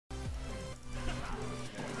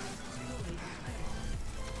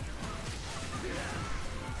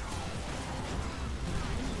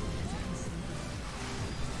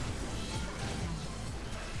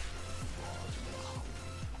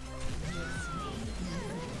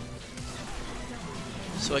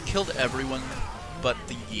So I killed everyone but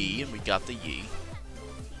the Yi, and we got the Yi.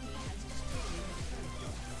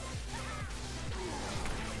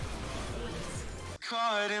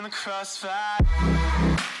 Caught in the crossfire.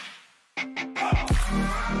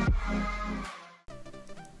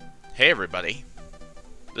 Hey everybody.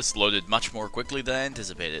 This loaded much more quickly than I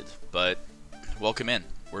anticipated, but welcome in.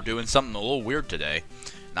 We're doing something a little weird today,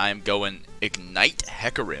 and I am going Ignite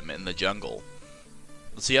Hecarim in the jungle.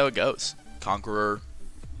 Let's see how it goes. Conqueror.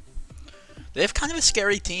 They have kind of a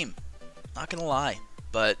scary team, not gonna lie,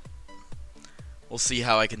 but we'll see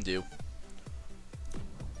how I can do.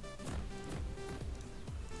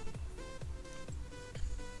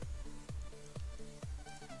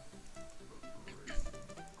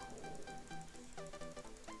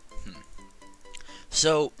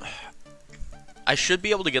 So, I should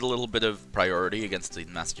be able to get a little bit of priority against the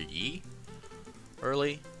Master Yi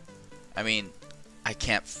early. I mean, I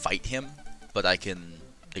can't fight him, but I can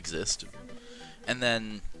exist. And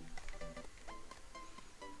then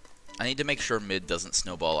I need to make sure mid doesn't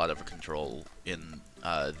snowball out of control in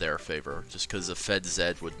their favor, just because a Fed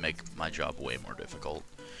Zed would make my job way more difficult.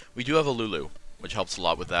 We do have a Lulu, which helps a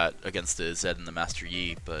lot with that against the Zed and the Master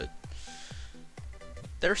Yi, but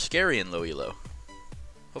they're scary in low elo.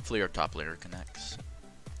 Hopefully our top laner connects.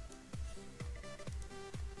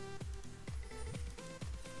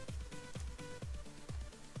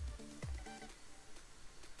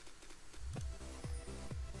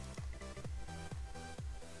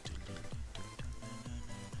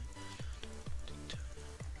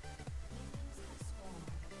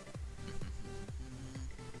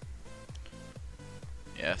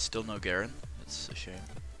 Yeah, still no Garen. It's a shame.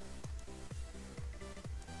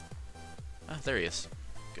 Ah, there he is.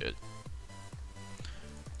 Good.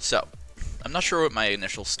 So, I'm not sure what my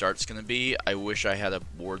initial start's gonna be. I wish I had a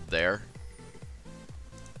ward there.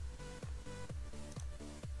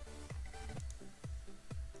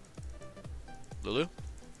 Lulu?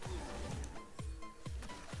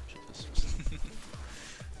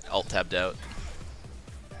 Alt tabbed out.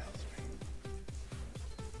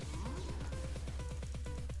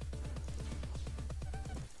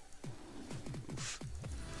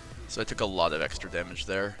 So I took a lot of extra damage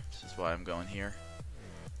there. This is why I'm going here.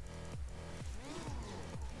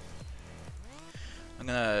 I'm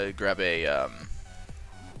gonna grab a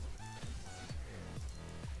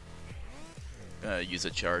use a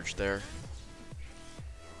charge there.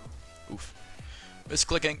 Oof.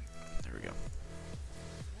 Misclicking. There we go.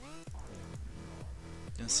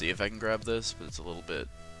 Gonna see if I can grab this, but it's a little bit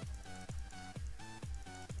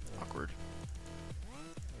awkward.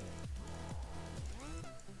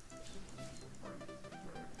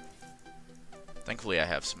 Thankfully I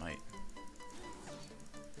have Smite.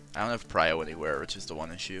 I don't have Prio anywhere, which is the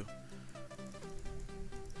one issue.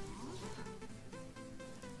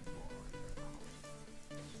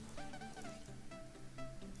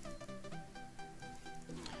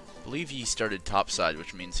 I believe he started topside,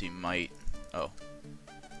 which means he might... Oh.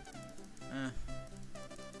 I'm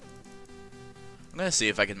gonna see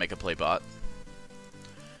if I can make a play bot.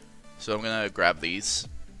 So I'm gonna grab these,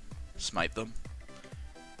 smite them,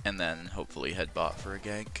 and then hopefully head bot for a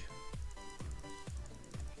gank.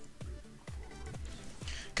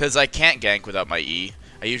 Because I can't gank without my E.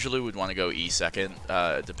 I usually would want to go E second,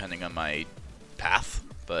 depending on my path,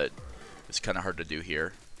 but it's kind of hard to do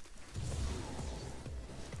here.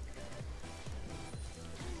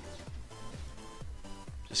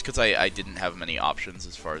 Just because I didn't have many options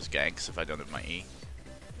as far as ganks if I don't have my E.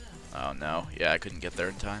 Oh no, yeah, I couldn't get there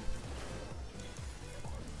in time.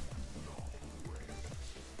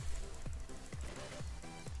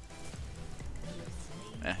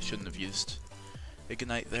 Shouldn't have used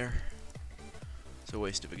Ignite there. It's a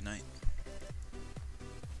waste of Ignite.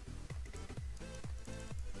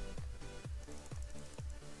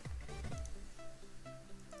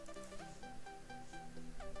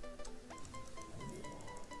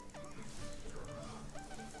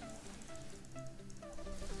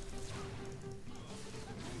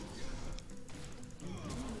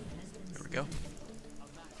 There we go.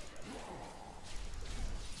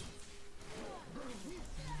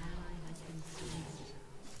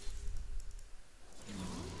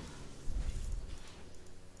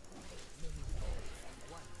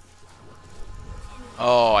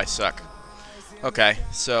 Oh, I suck. Okay,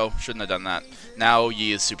 so shouldn't have done that. Now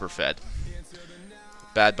Yi is super fed.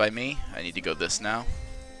 Bad by me. I need to go this now.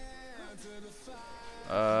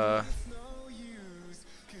 Gonna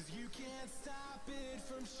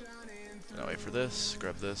wait for this,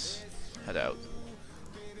 grab this, head out.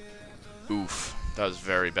 Oof, that was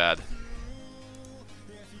very bad.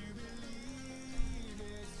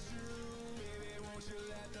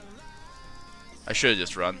 I should have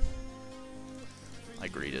just run. I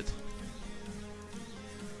greeted.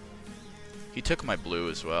 He took my blue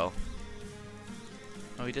as well.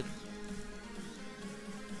 No, he didn't.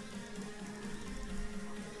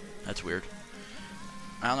 That's weird.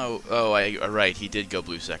 I don't know. Oh, right. He did go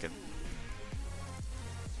blue second.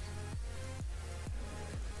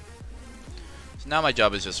 So now my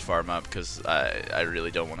job is just farm up because I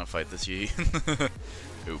really don't want to fight this Yi.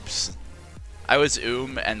 Oops. I was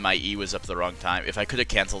and my E was up the wrong time. If I could have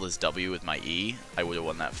canceled his W with my E, I would have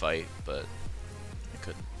won that fight, but I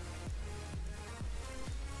couldn't.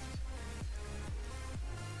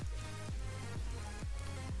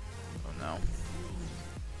 Oh no.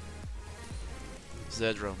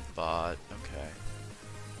 Zedrone bot, okay.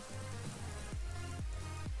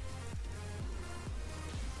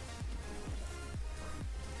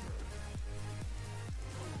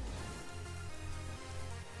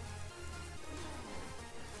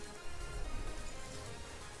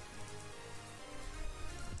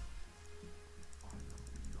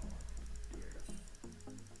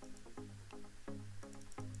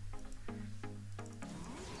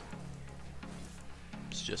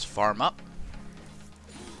 Let's just farm up.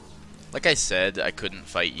 Like I said, I couldn't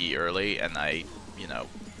fight Yi early, and I, you know,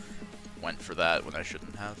 went for that when I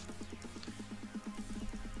shouldn't have.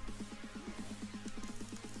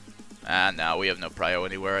 And now we have no prio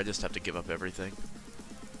anywhere, I just have to give up everything.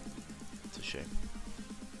 It's a shame.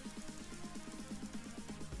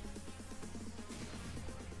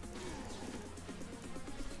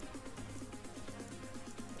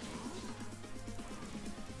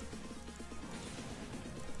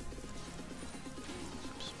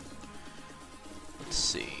 Let's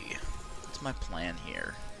see. What's my plan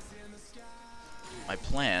here? My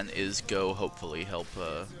plan is go hopefully help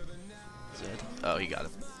Zed. Oh, he got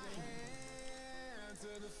him.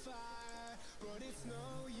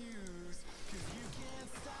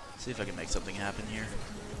 See if I can make something happen here.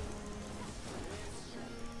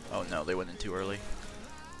 Oh no, they went in too early.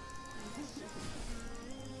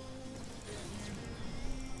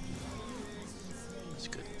 That's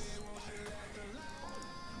good.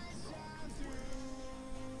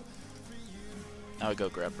 Now I go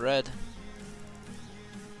grab red.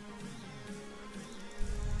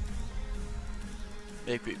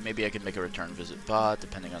 Maybe I can make a return visit bot,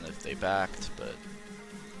 depending on if they backed, but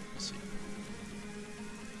we'll see.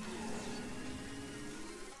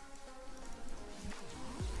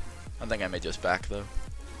 I think I may just back, though.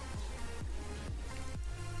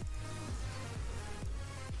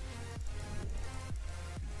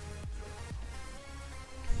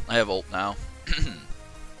 I have ult now.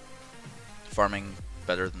 Farming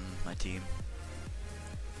better than my team.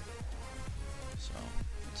 So,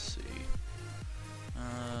 let's see.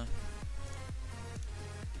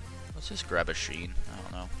 Let's just grab a Sheen. I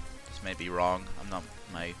don't know. This may be wrong. I'm not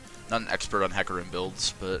an expert on Hecarim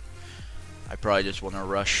builds, but I probably just want to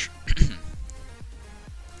rush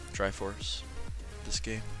Triforce this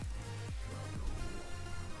game.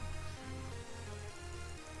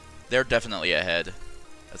 They're definitely ahead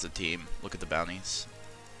as a team. Look at the bounties.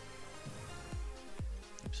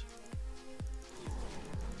 Oops.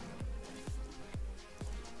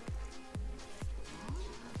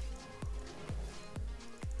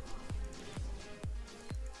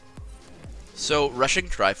 So rushing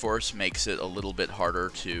Triforce makes it a little bit harder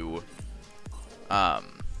to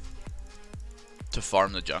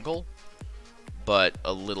farm the jungle, but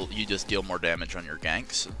you just deal more damage on your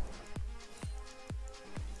ganks.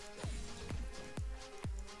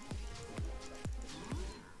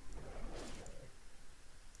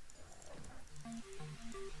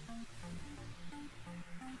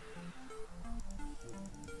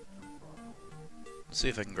 Let's see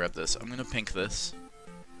if I can grab this. I'm gonna pink this.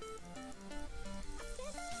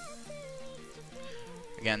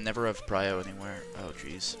 Again, never have prio anywhere. Oh,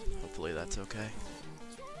 jeez. Hopefully that's okay.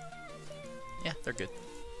 Yeah, they're good.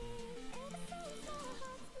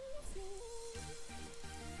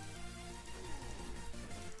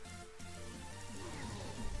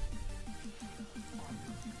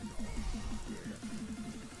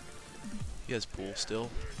 He has pool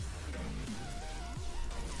still.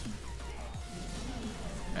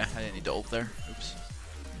 I didn't need to ult there. Oops.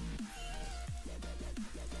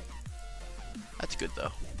 That's good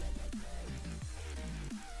though.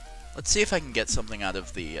 Let's see if I can get something out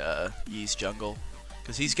of the Yi's jungle,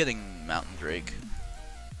 because he's getting Mountain Drake.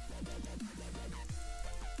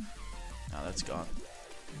 No, that's gone.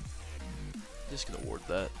 Just gonna ward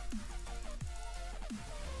that.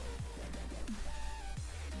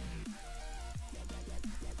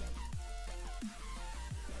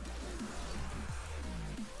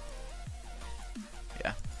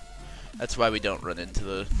 That's why we don't run into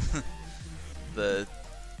the the.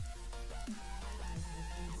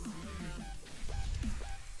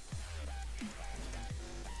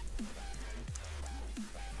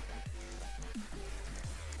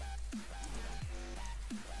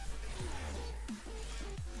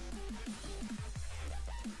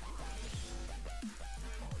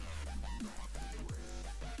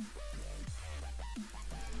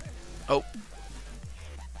 Oh.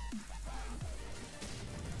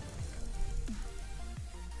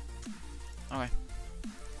 Okay.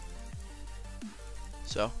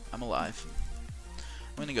 So, I'm alive.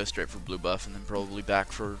 I'm gonna go straight for blue buff and then probably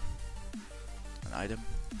back for an item.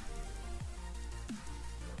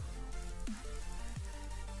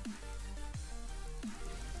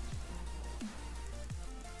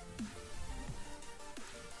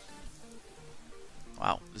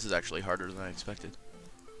 Wow, this is actually harder than I expected.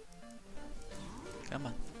 Come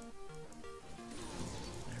on.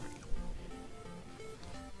 There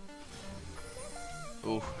we go.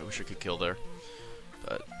 Ooh, I wish I could kill there.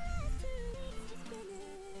 But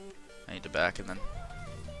I need to back and then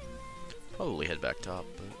probably head back top.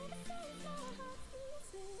 But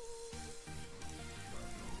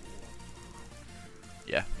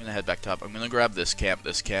yeah, I'm gonna head back top. I'm gonna grab this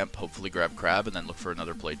camp, hopefully grab crab, and then look for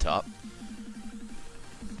another play top.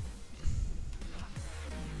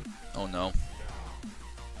 Oh no.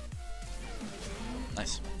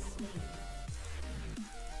 Nice.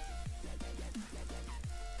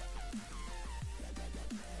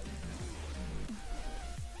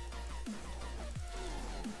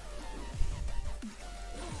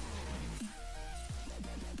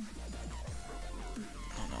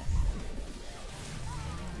 Oh no.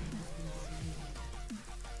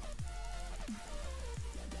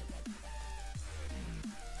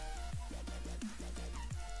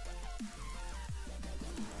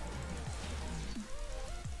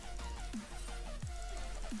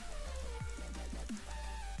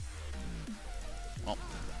 Oh,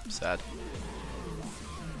 sad.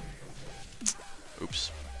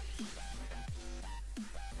 Oops.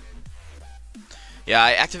 Yeah,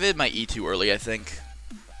 I activated my E too early, I think.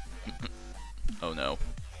 Oh no.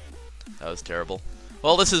 That was terrible.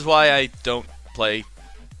 Well, this is why I don't play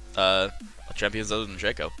champions other than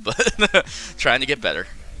Draco, but trying to get better.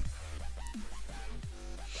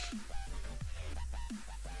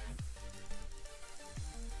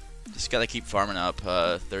 Just gotta keep farming up.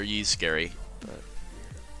 Their Yi's scary, but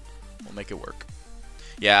we'll make it work.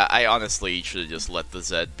 Yeah, I honestly should have just let the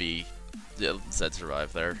Zed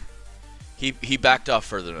survive there. He backed off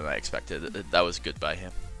further than I expected. That was good by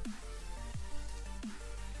him.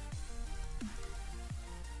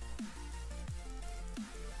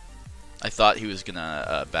 I thought he was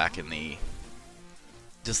gonna back in the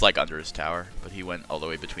just like under his tower, but he went all the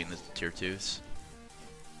way between the tier 2s.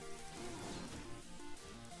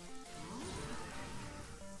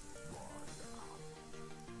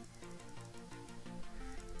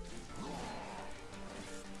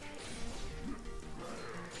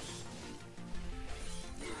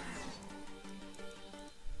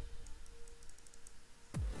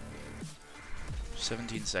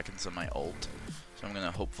 "17 seconds on my ult, so I'm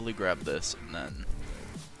gonna hopefully grab this and then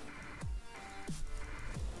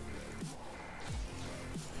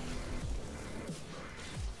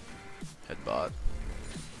head bot."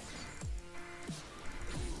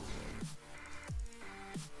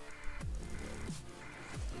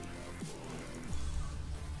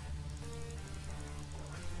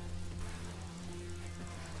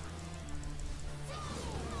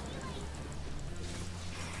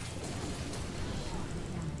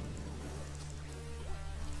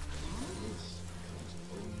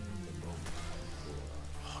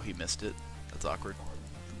 He missed it. That's awkward.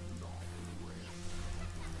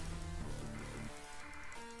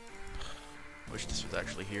 Wish this was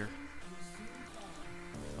actually here.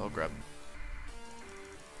 I'll grab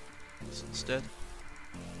this instead.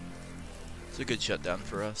 It's a good shutdown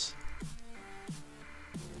for us.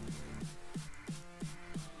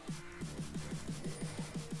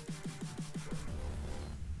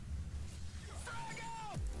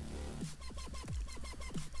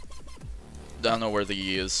 Don't know where the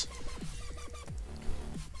Yi is.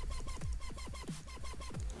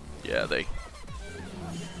 Yeah, they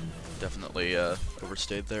definitely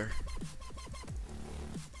overstayed there.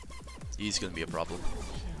 Yi's gonna be a problem.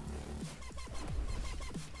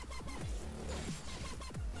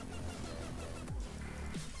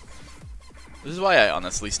 This is why I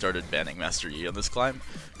honestly started banning Master Yi on this climb,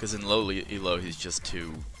 because in low elo he's just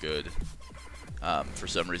too good. For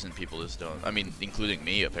some reason people just don't. I mean, including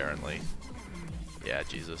me apparently. Yeah,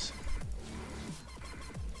 Jesus.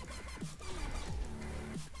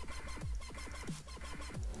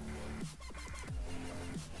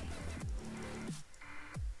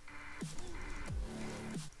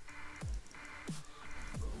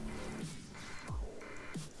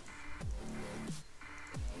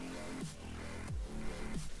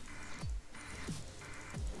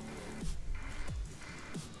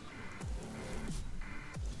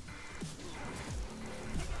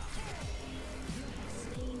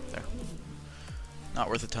 Not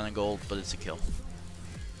worth a ton of gold, but it's a kill.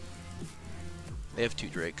 They have 2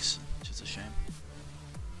 drakes, which is a shame.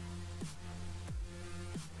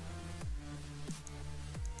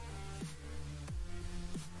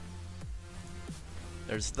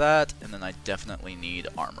 There's that, and then I definitely need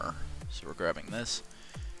armor. So we're grabbing this.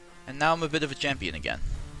 And now I'm a bit of a champion again.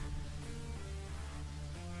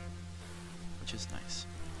 Which is nice.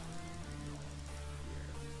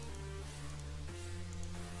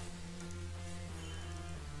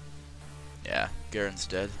 Yeah, Garen's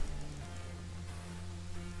dead.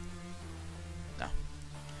 No.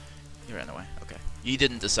 He ran away. Okay. He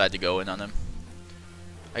didn't decide to go in on him.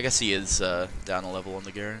 I guess he is down a level on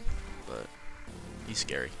the Garen, but he's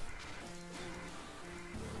scary.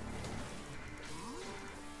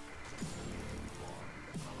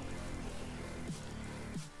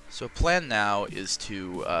 So plan now is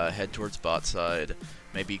to head towards bot side,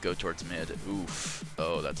 maybe go towards mid. Oof.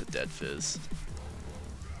 Oh, that's a dead fizz.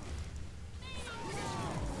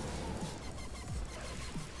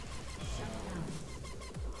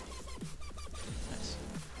 Nice.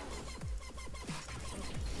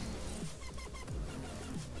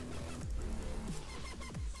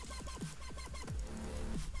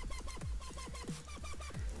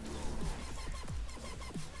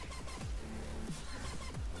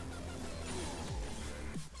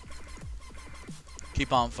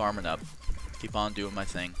 Keep on farming up. Keep on doing my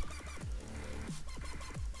thing.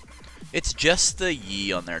 It's just the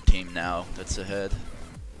Yi on their team now that's ahead.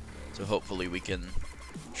 So hopefully we can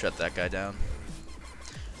shut that guy down.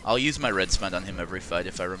 I'll use my red smite on him every fight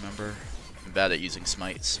if I remember. I'm bad at using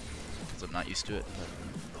smites because I'm not used to it, but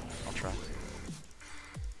I'll try.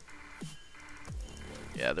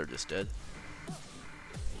 Yeah, they're just dead.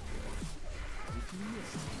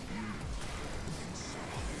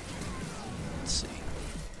 Let's see.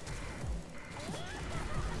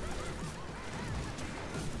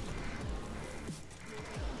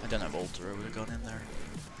 I don't have ult, or I would have gone in there.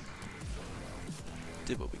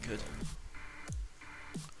 Did what we could.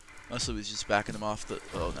 Mostly was just backing him off the.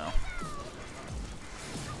 Oh no.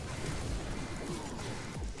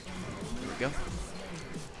 There we go.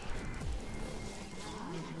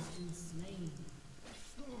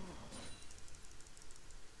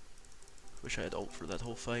 Wish I had ult for that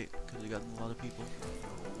whole fight. Could have gotten a lot of people.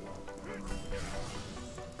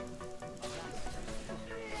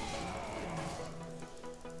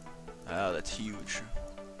 Ah, that's huge.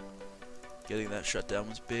 Getting that shut down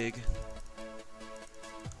was big.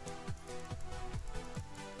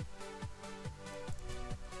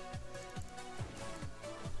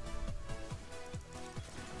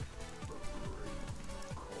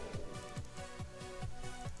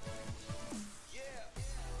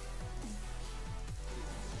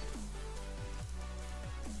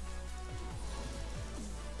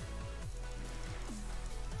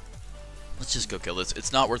 Let's just go kill this.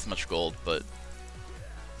 It's not worth much gold, but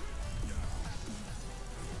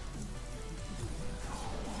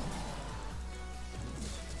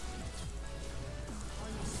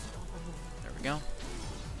there we go.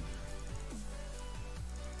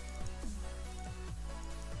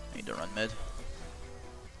 Need to run mid.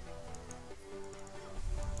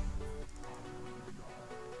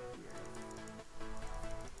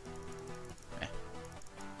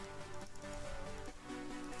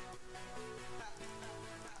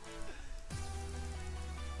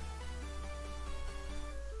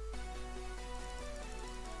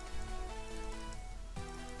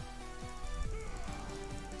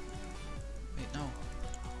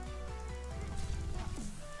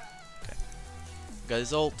 Got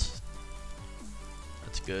his ult.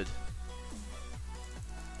 That's good.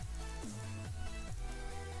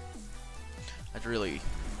 I'd really...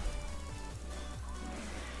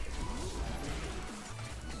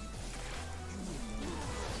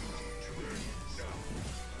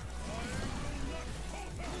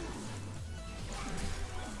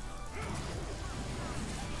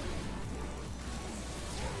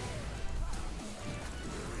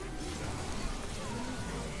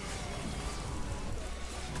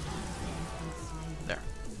 There.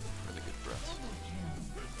 Really good for us.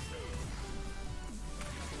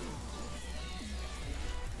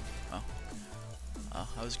 Oh.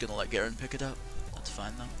 I was gonna let Garen pick it up. That's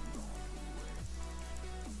fine though.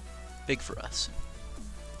 Big for us.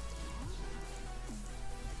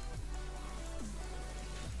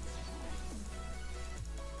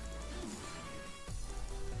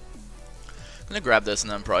 I'm gonna grab this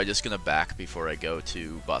and then I'm probably just gonna back before I go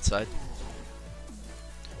to bot side.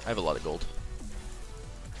 I have a lot of gold.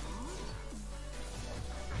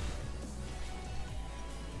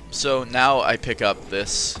 So now I pick up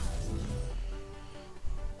this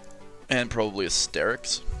And probably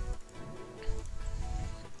Hysterics.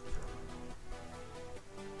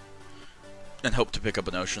 And hope to pick up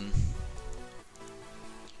an Ocean.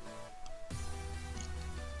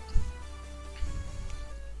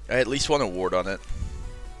 I at least want a ward on it.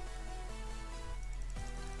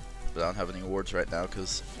 But I don't have any wards right now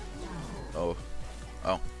because... Oh,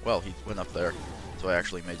 well, he went up there. So I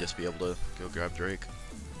actually may just be able to go grab Drake.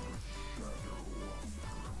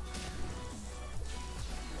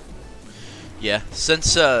 Yeah,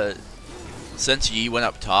 since Yi went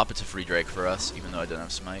up top, it's a free Drake for us, even though I don't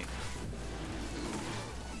have Smite.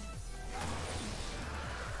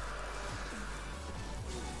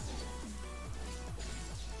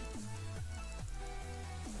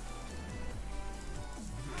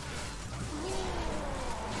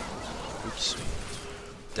 Oops.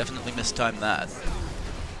 Definitely mistimed that.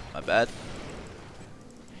 My bad.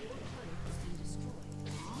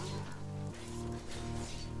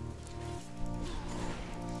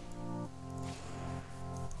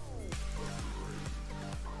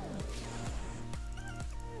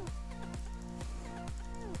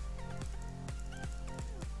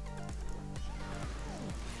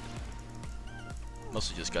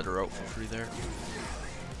 Mostly just got her out for free there.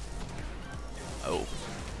 Oh.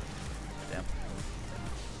 Damn.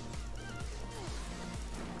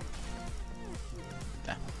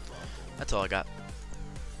 Yeah. That's all I got.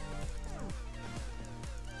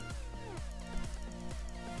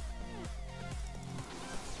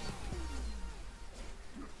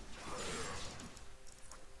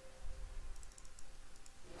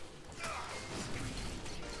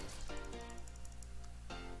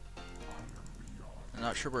 I'm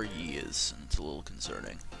not sure where Yi is, and it's a little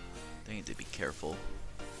concerning. They need to be careful.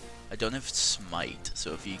 I don't have Smite,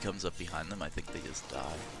 so if Yi comes up behind them, I think they just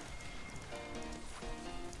die.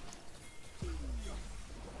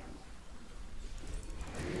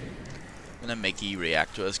 I'm gonna make Yi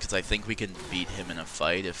react to us, because I think we can beat him in a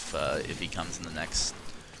fight if he comes in the next...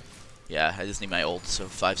 Yeah, I just need my ult, so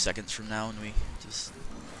 5 seconds from now, and we just...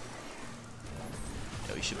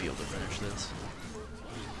 Yeah, we should be able to finish this.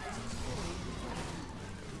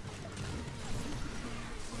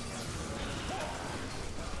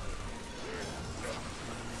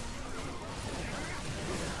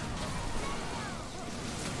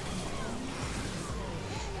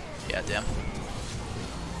 Yeah, damn.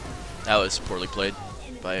 That was poorly played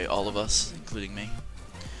by all of us, including me.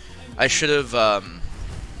 I should have, I'm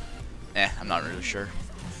not really sure.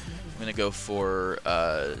 I'm gonna go for,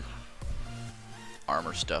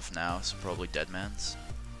 armor stuff now, so probably Deadman's.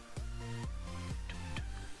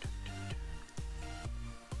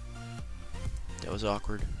 That was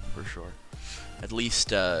awkward, for sure. At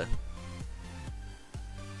least, I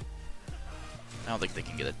don't think they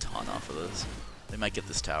can get a ton off of this. They might get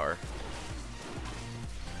this tower.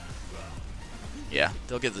 Yeah,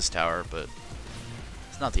 they'll get this tower, but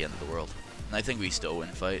it's not the end of the world. And I think we still win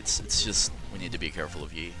fights. It's just, we need to be careful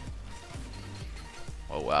of Yi.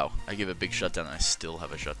 Oh wow, I give a big shutdown and I still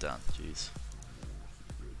have a shutdown. Jeez.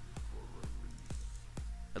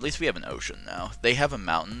 At least we have an Ocean now. They have a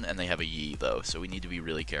Mountain and they have a Yi though, so we need to be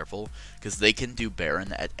really careful, because they can do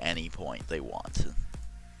Baron at any point they want.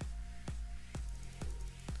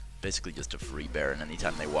 Basically just a free Baron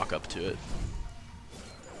anytime they walk up to it.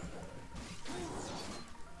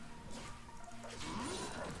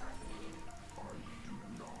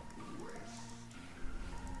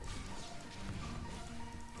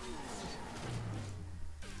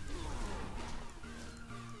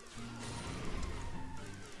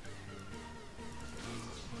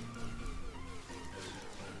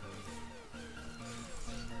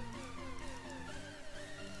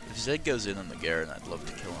 If Zed goes in on the Garen, I'd love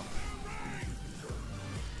to kill him.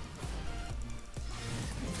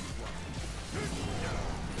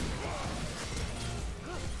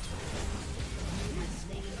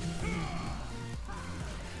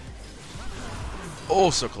 Oh,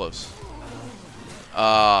 so close.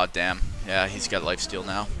 Ah, damn. Yeah, he's got lifesteal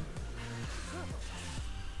now.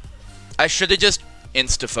 I should have just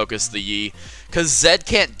insta-focused the Yi, because Zed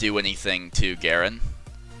can't do anything to Garen.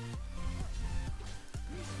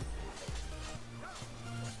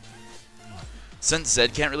 Since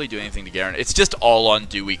Zed can't really do anything to Garen, it's just all on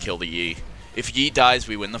do we kill the Yi. If Yi dies,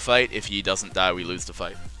 we win the fight. If Yi doesn't die, we lose the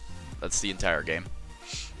fight. That's the entire game.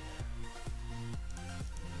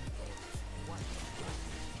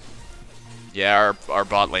 Yeah, our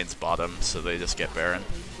bot lane's bottom, so they just get Baron.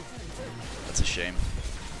 That's a shame.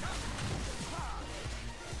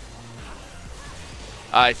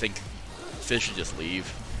 I think Fizz should just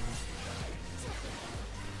leave.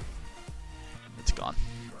 It's gone.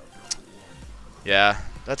 Yeah,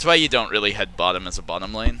 that's why you don't really head bottom as a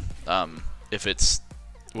bottom lane.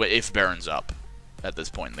 If Baron's up at this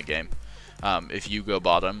point in the game. If you go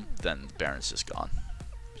bottom, then Baron's just gone,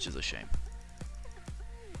 which is a shame.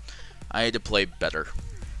 I had to play better.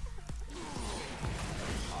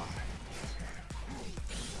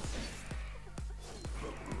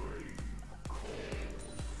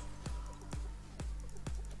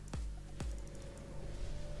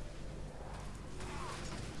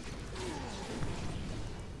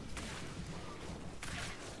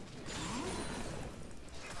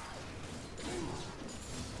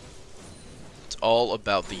 All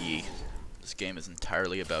about the Yi. This game is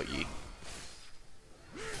entirely about Yi.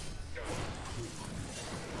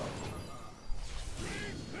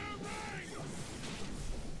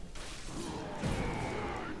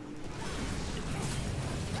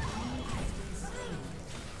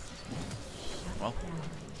 Well,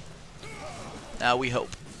 now we hope.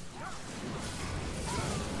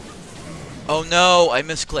 Oh no, I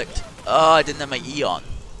misclicked. Oh, I didn't have my E on.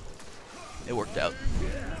 It worked out.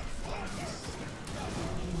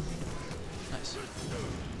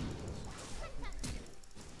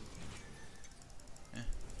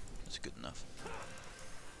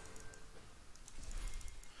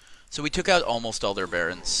 So we took out almost all their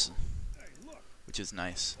Barons, which is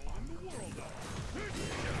nice.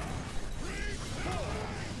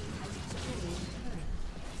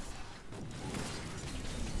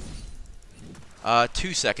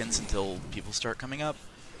 2 seconds until people start coming up,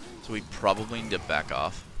 so we probably need to back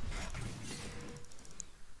off.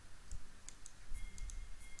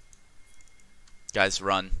 Guys,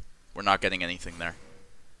 run. We're not getting anything there.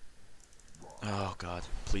 Oh god,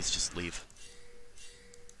 please just leave.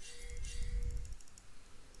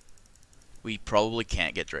 We probably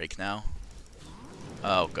can't get Drake now.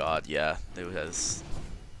 Oh god, yeah, it was.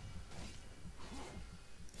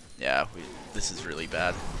 Yeah, this is really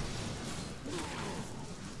bad.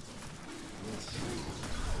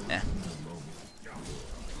 Eh.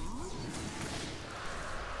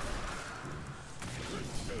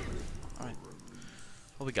 Alright.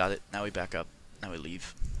 Well, we got it. Now we back up. Now we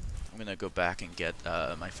leave. I'm gonna go back and get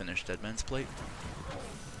my finished Deadman's Plate.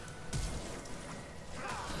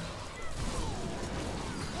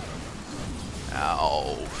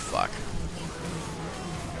 Ow, fuck.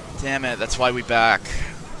 Damn it, that's why we back.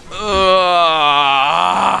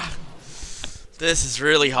 Ugh. This is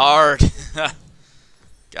really hard.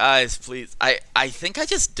 Guys, please. I think I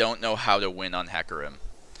just don't know how to win on Hecarim.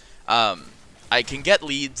 I can get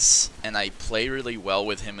leads, and I play really well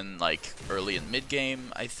with him in, like, early and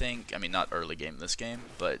mid-game, I think. I mean, not early game this game,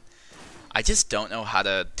 but I just don't know how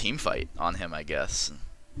to team fight on him, I guess.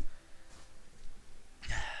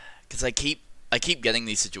 Because I keep getting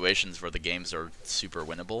these situations where the games are super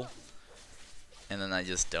winnable, and then I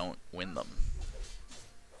just don't win them.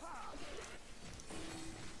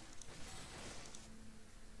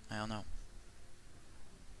 I don't know.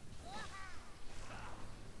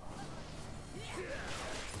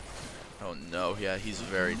 Oh no, yeah, he's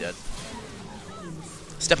very dead.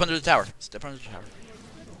 Step under the tower. Step under the tower.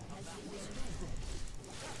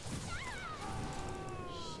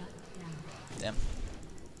 Damn.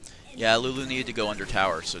 Yeah, Lulu needed to go under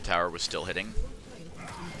tower, so tower was still hitting.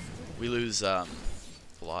 We lose a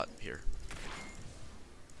lot here.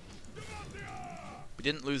 We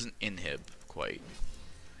didn't lose an inhib quite.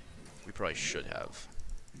 We probably should have.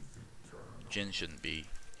 Jhin shouldn't be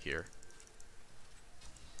here.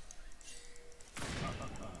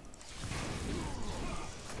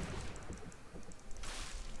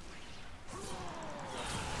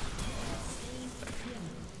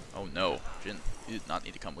 Oh no, Jhin, you did not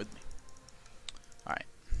need to come with me. Alright.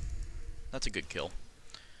 That's a good kill.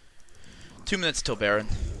 2 minutes till Baron.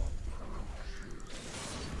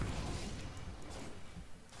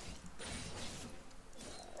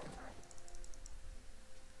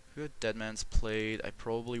 Good Deadman's Plate. I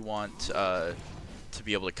probably want to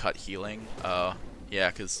be able to cut healing.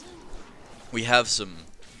 Yeah, because we have some.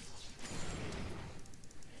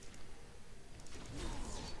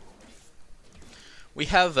 We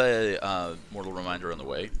have a Mortal Reminder on the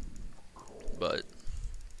way, but it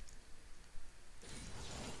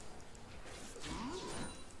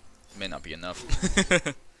may not be enough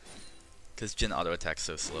because Jhin auto attacks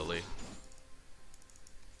so slowly.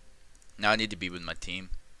 Now I need to be with my team.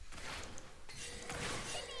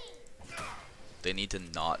 They need to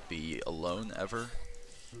not be alone ever.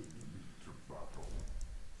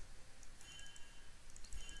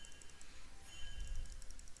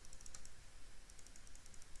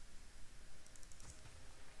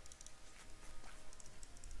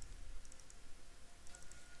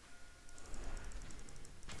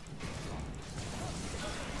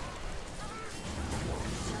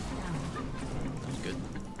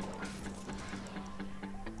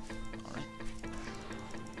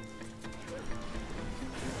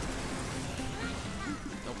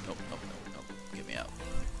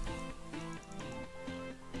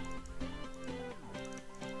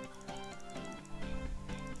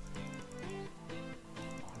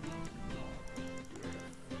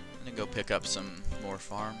 go pick up some more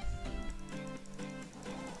farm.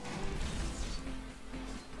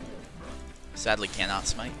 Sadly cannot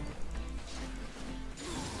smite.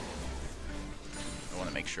 I want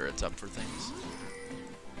to make sure it's up for things.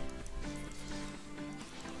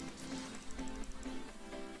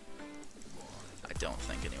 I don't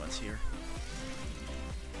think anyone's here.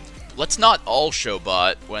 Let's not all show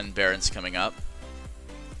bot when Baron's coming up.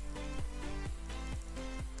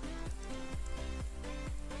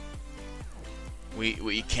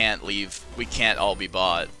 We can't leave. We can't all be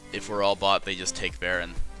bot. If we're all bot, they just take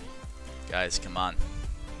Baron. Guys, come on.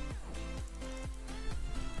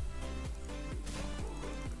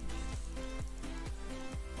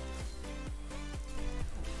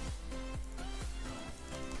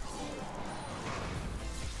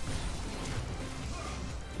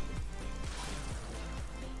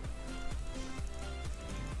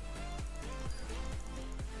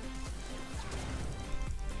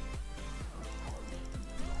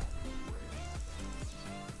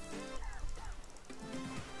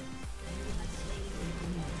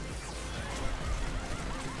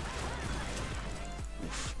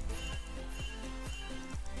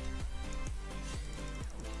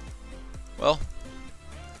 Well,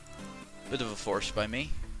 bit of a force by me,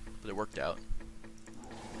 but it worked out.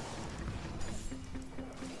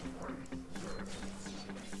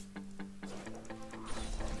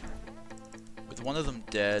 With one of them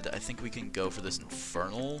dead, I think we can go for this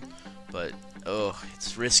Infernal, but oh,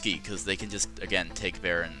 it's risky because they can just, again, take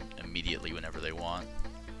Baron immediately whenever they want.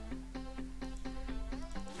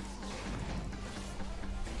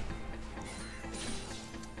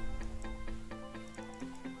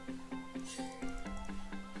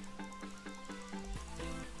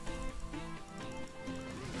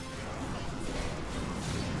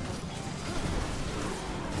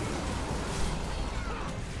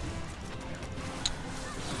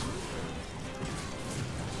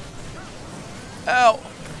 Ow!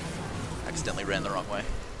 Accidentally ran the wrong way.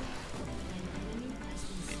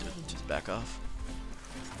 Need to just back off.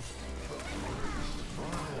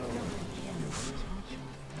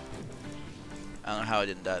 I don't know how I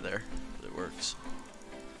didn't die there, but it works.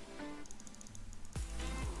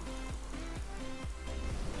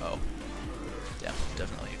 Oh. Damn,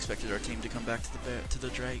 definitely expected our team to come back to the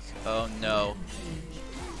Drake. Oh no.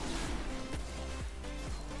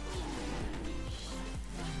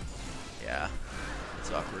 Yeah. It's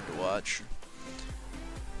awkward to watch.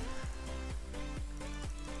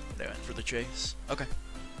 They went for the chase. Okay.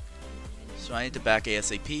 So I need to back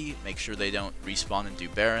ASAP, make sure they don't respawn and do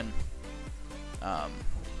Baron.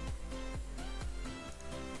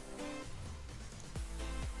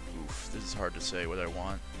 Oof, this is hard to say what I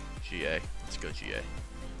want. GA. Let's go GA.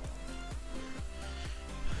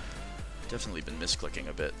 Definitely been misclicking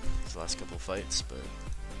a bit these last couple of fights, but...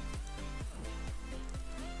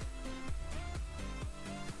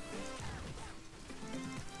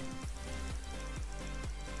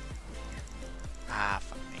 Ah,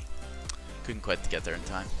 fuck me. Couldn't quite get there in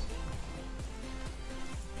time.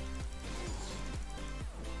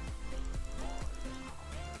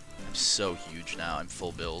 I'm so huge now, I'm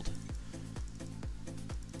full build.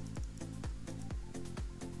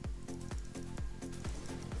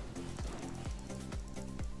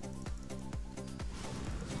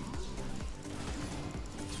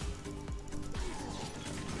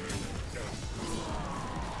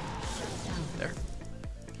 There.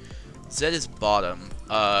 Zed is bottom.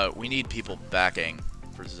 We need people backing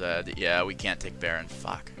for Zed. Yeah, we can't take Baron.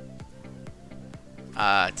 Fuck.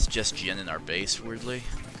 It's just Jin in our base, weirdly.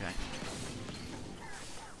 Okay.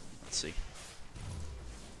 Let's see.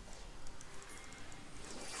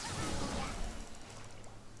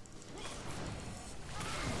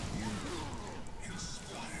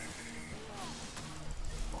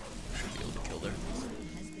 Should be able to kill there.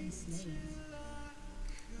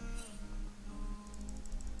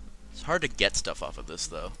 It's hard to get stuff off of this,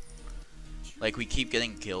 though. Like, we keep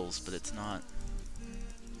getting kills, but it's not...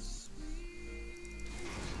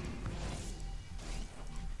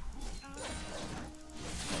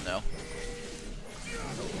 Oh, no.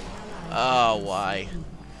 Oh, why?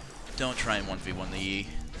 Don't try and 1v1 the E.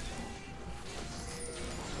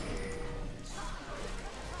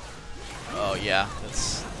 Oh, yeah,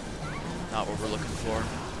 that's not what we're looking for.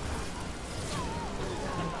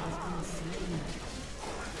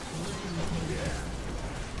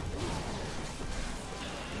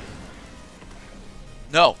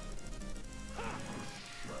 No!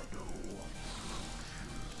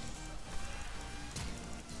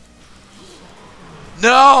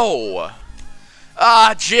 No!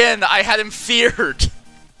 Ah, Jin, I had him feared.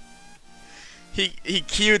 He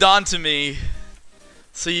queued onto me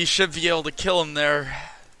So you should be able to kill him there.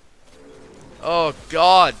 Oh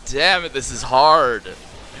god damn it, this is hard.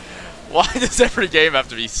 Why does every game have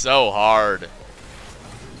to be so hard?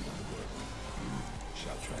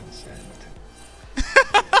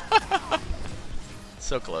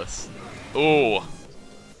 So close. Ooh.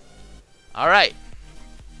 Alright.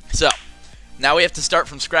 So, now we have to start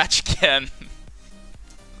from scratch again.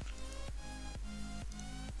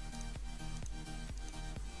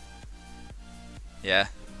 Yeah.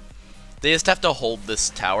 They just have to hold this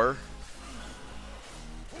tower.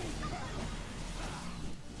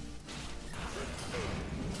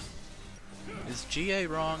 Is GA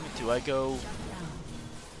wrong? Do I go?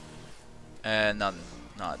 Not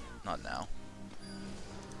now.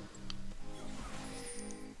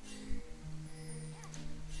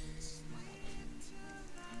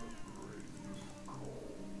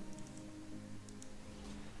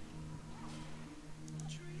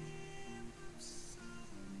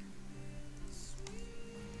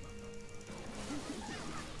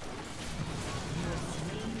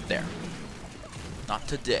 There. Not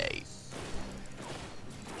today.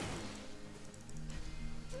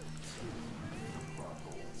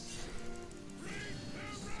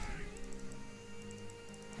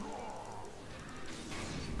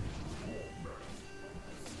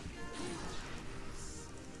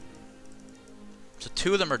 So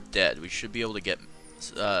 2 of them are dead. We should be able to get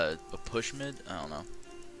a push mid. I don't know.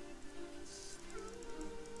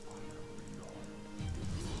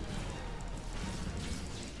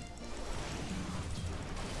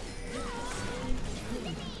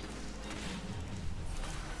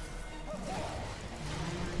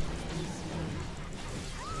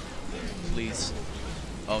 Please.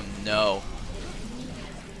 Oh no.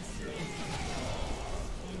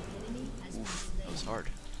 Oof, that was hard.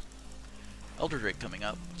 Elder Drake coming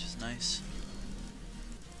up, which is nice.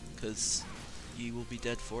 Because ye will be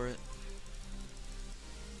dead for it.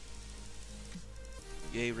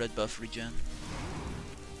 Yay, red buff regen.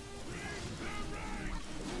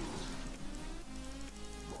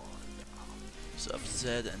 Sup,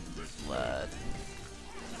 Zed and Vlad.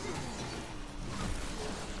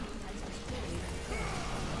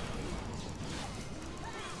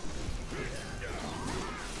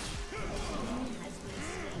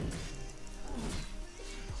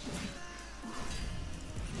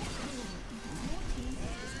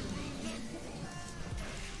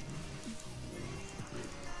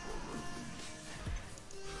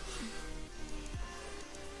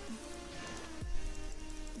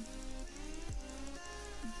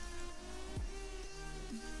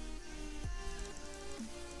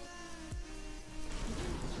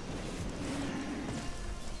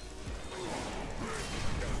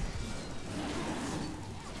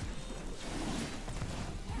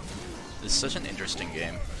 This is such an interesting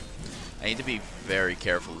game. I need to be very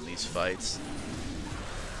careful in these fights.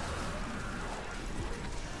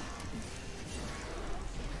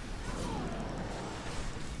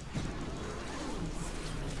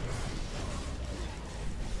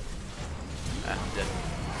 Ah, I'm dead.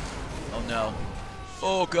 Oh no.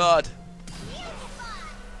 Oh god.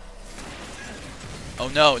 Oh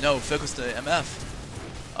no, no, focus the MF.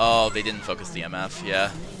 Oh, they didn't focus the MF,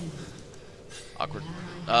 yeah. Awkward.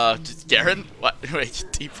 Just Garen? What? Wait,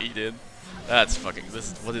 TP'd in. That's fucking,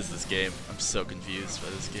 what is this game? I'm so confused by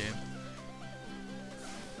this game.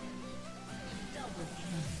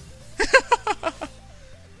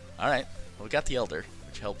 Alright, well we got the Elder,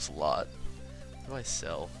 which helps a lot. What do I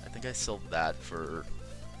sell? I think I sold that for...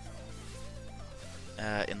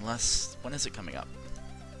 unless... when is it coming up?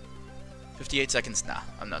 58 seconds? Nah,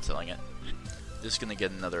 I'm not selling it. Just gonna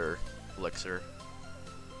get another elixir.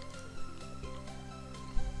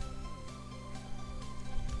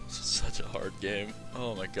 This is such a hard game.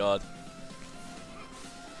 Oh my god.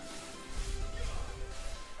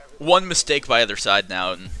 One mistake by either side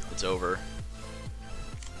now and it's over.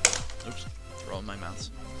 Oops, throwing my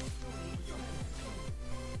mouse.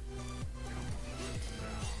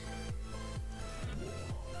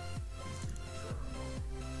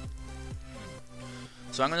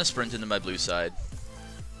 So I'm gonna sprint into my blue side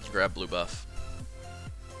to grab blue buff.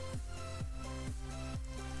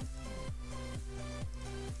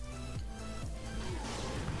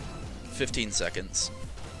 "15 seconds.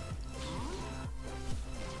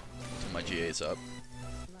 So my GA's up.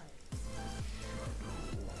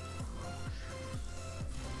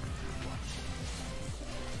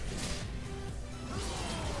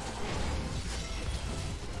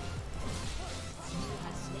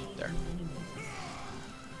 There.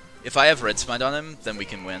 If I have red smite on him, then we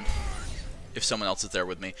can win. If someone else is there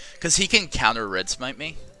with me. Because he can counter red smite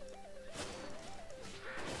me.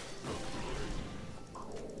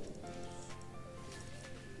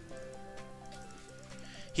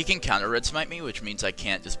 He can counter red smite me, which means I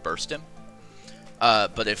can't just burst him.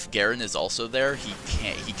 But if Garen is also there, he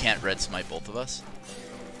can't red smite both of us.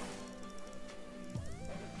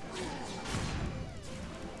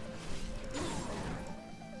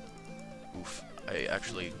 Oof. I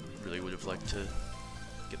actually really would have liked to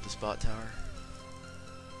get the spot tower.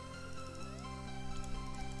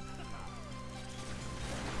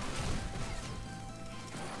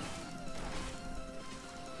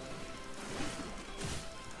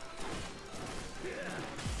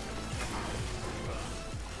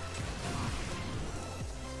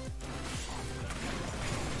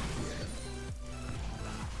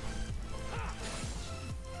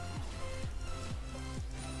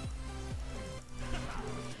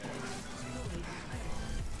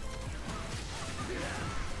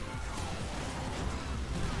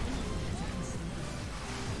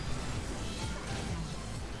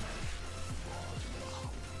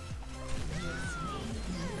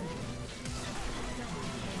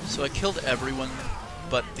 So I killed everyone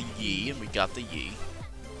but the Yi, and we got the Yi.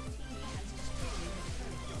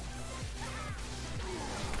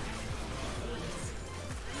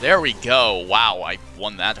 There we go. Wow, I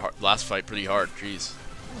won that last fight pretty hard. Jeez.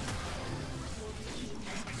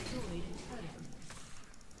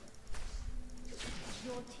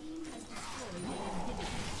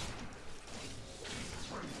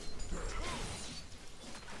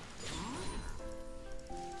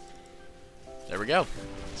 There we go.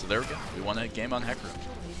 So there we go. We won a game on Hecarim.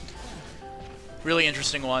 Really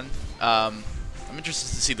interesting one. I'm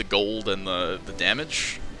interested to see the gold and the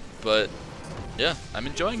damage, but yeah, I'm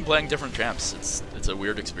enjoying playing different champs. It's a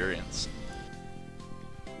weird experience.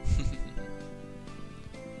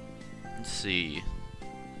 Let's see.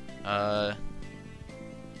 Garen,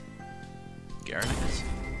 I guess.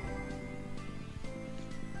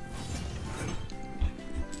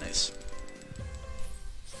 Nice.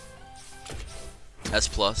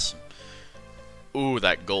 S+. Ooh,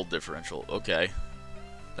 that gold differential. Okay.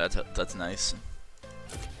 That's nice.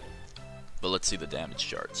 But let's see the damage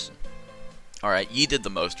charts. Alright, Yi did the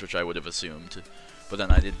most, which I would have assumed. But then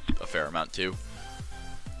I did a fair amount too.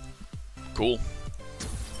 Cool.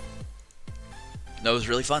 That was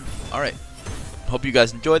really fun. Alright. Hope you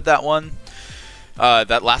guys enjoyed that one.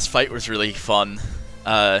 That last fight was really fun.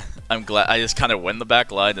 I'm glad I just kind of went the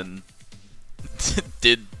back line and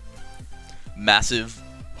did massive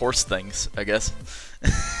horse things, I guess.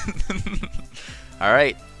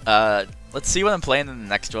 Alright, let's see what I'm playing in the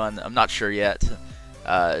next one. I'm not sure yet.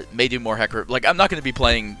 May do more Hecarim. Like, I'm not going to be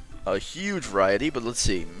playing a huge variety, but let's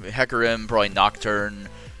see. Hecarim, probably Nocturne,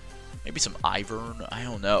 maybe some Ivern. I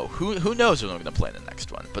don't know. Who knows what I'm going to play in the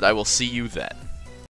next one, but I will see you then.